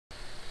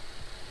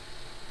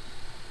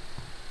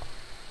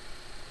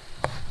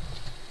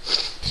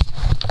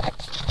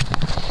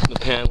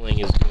paneling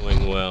is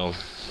going well.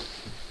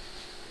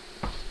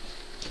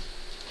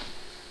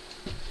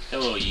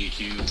 Hello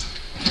YouTube,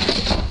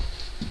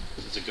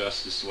 this is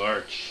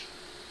AugustusLarch,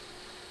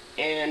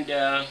 and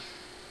I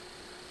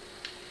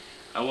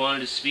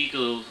wanted to speak a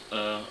little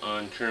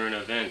on current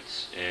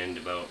events and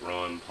about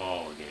Ron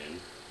Paul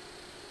again,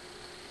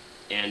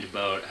 and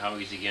about how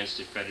he's against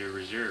the Federal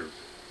Reserve.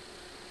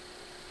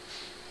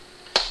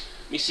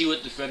 Let me see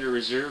what the Federal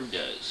Reserve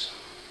does.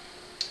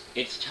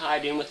 It's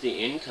tied in with the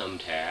income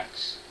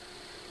tax,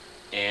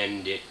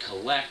 and it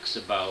collects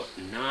about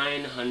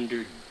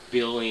 $900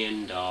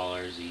 billion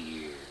a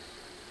year.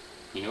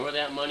 You know where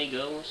that money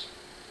goes?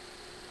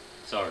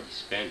 It's already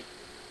spent.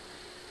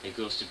 It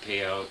goes to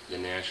pay out the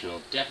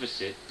national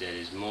deficit that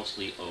is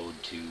mostly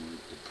owed to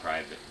the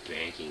private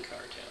banking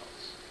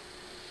cartels.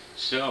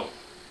 So,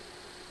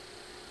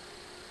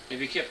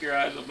 have you kept your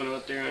eyes open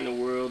out there in the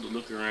world to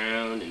look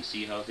around and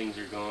see how things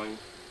are going?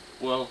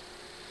 Well,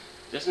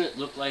 doesn't it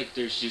look like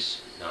there's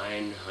just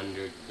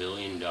 $900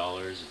 billion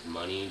of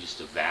money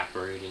just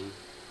evaporating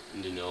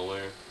into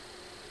nowhere?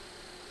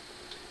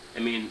 I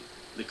mean,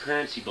 the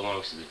currency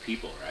belongs to the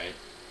people, right?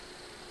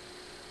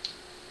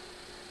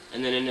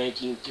 And then in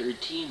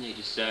 1913 they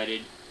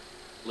decided,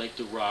 like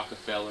the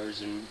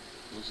Rockefellers and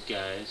those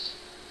guys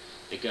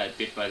that got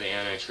bit by the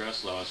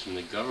antitrust laws from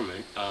the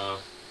government,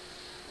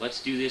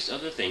 let's do this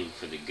other thing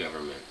for the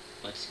government.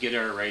 Let's get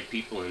our right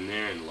people in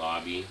there and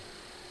lobby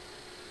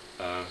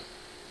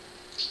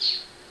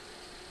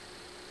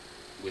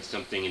with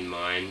something in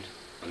mind,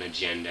 an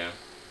agenda.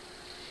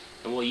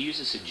 And we'll use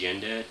this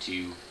agenda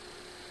to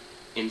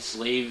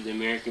enslave the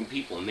American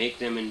people and make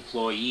them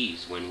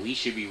employees when we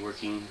should be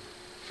working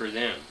for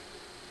them.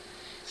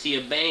 See,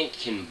 a bank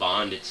can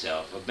bond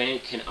itself. A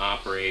bank can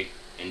operate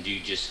and do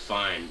just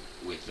fine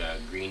with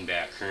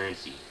greenback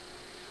currency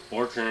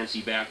or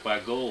currency backed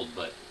by gold,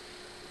 but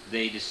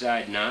they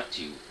decide not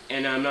to.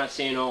 And I'm not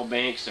saying all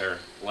banks are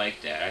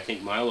like that. I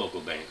think my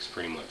local bank's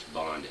pretty much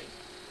bonded.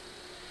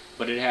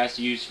 But it has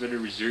to use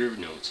Federal Reserve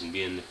notes and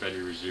be in the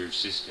Federal Reserve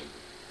system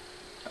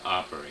to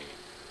operate.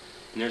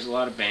 And there's a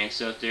lot of banks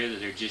out there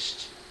that are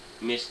just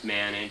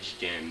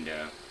mismanaged, and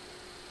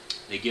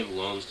they give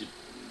loans to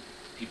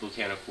people who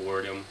can't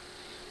afford them,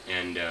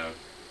 and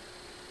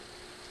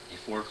they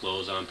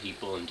foreclose on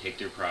people and take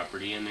their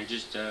property, and they're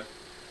just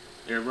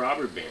they're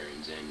robber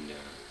barons. And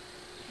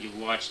if you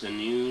watch the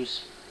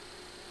news,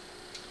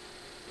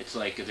 it's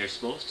like they're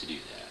supposed to do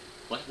that.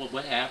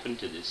 What happened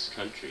to this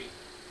country?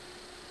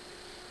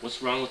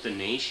 What's wrong with the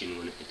nation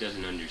when it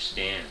doesn't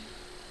understand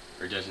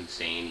or doesn't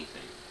say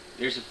anything?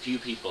 There's a few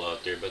people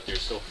out there, but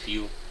there's so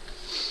few.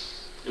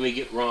 And we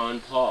get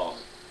Ron Paul,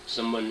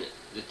 someone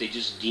that they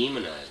just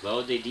demonize. Why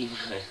would they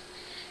demonize?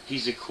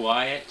 He's a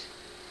quiet,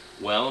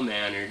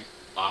 well-mannered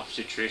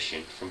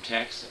obstetrician from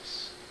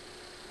Texas.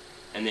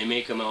 And they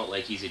make him out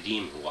like he's a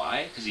demon.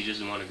 Why? Because he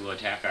doesn't want to go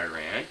attack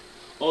Iran?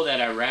 Oh,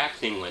 that Iraq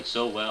thing went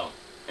so well.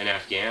 And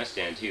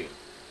Afghanistan, too.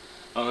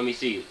 Oh, let me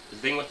see. The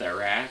thing with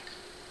Iraq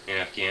and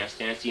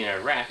Afghanistan, see, in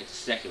Iraq, it's a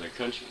secular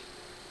country.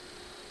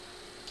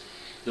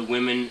 The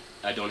women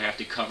don't have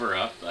to cover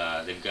up.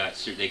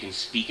 They can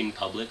speak in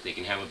public. They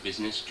can have a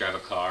business, drive a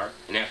car.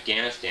 In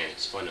Afghanistan,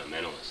 it's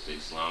fundamentalist,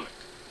 Islamic.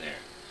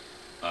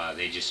 There,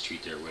 they just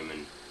treat their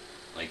women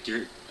like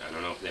dirt. I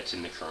don't know if that's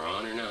in the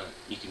Quran or not.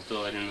 You can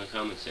fill that in the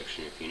comment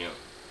section if you know.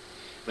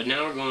 But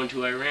now we're going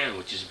to Iran,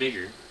 which is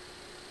bigger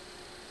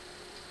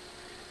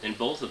than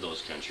both of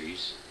those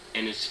countries,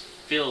 and is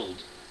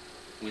filled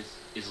with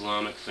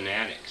Islamic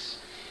fanatics.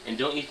 And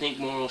don't you think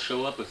more will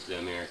show up if the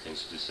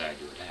Americans decide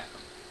to attack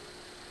them?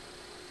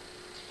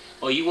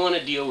 Oh, you want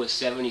to deal with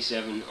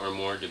 77 or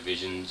more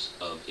divisions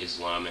of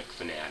Islamic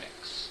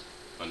fanatics,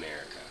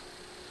 America,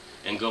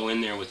 and go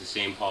in there with the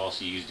same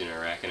policy used in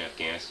Iraq and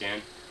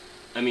Afghanistan?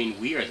 I mean,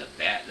 we are the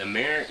bad.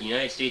 The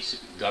United States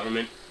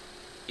government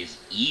is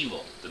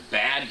evil. The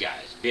bad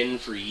guys. Been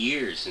for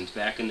years, since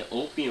back in the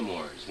Opium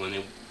Wars, when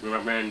they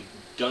ran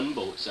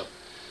gunboats up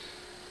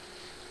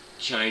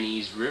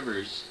Chinese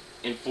rivers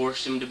and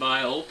forced them to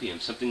buy opium,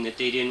 something that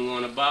they didn't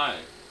want to buy,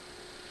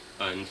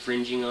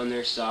 infringing on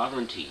their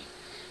sovereignty,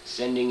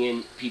 sending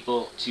in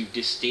people to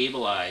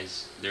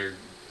destabilize their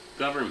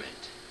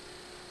government,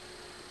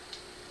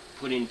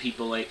 put in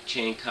people like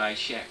Chiang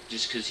Kai-shek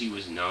just because he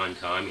was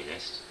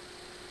non-communist.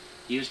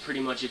 He was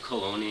pretty much a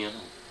colonial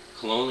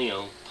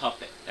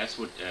puppet. That's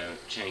what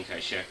Chiang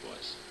Kai-shek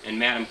was. And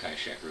Madam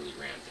Kai-shek really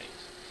ran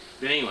things.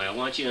 But anyway, I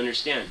want you to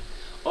understand,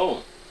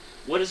 oh,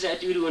 what does that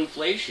do to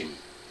inflation?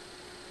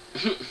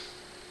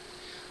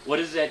 What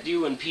does that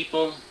do when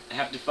people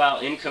have to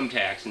file income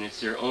tax and it's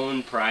their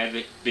own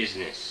private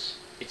business?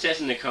 It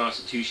says in the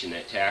Constitution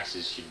that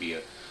taxes should be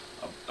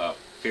a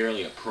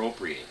fairly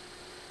appropriation,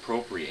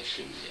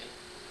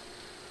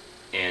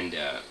 and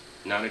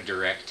not a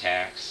direct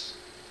tax.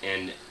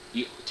 And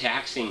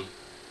taxing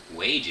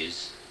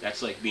wages,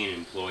 that's like being an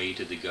employee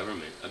to the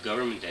government. A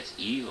government that's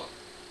evil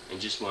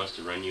and just wants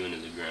to run you into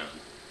the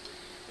ground.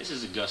 This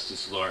is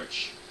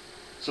AugustusLarch.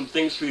 Some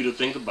things for you to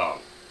think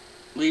about.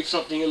 Leave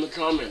something in the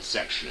comments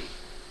section.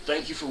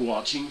 Thank you for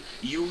watching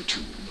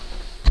YouTube.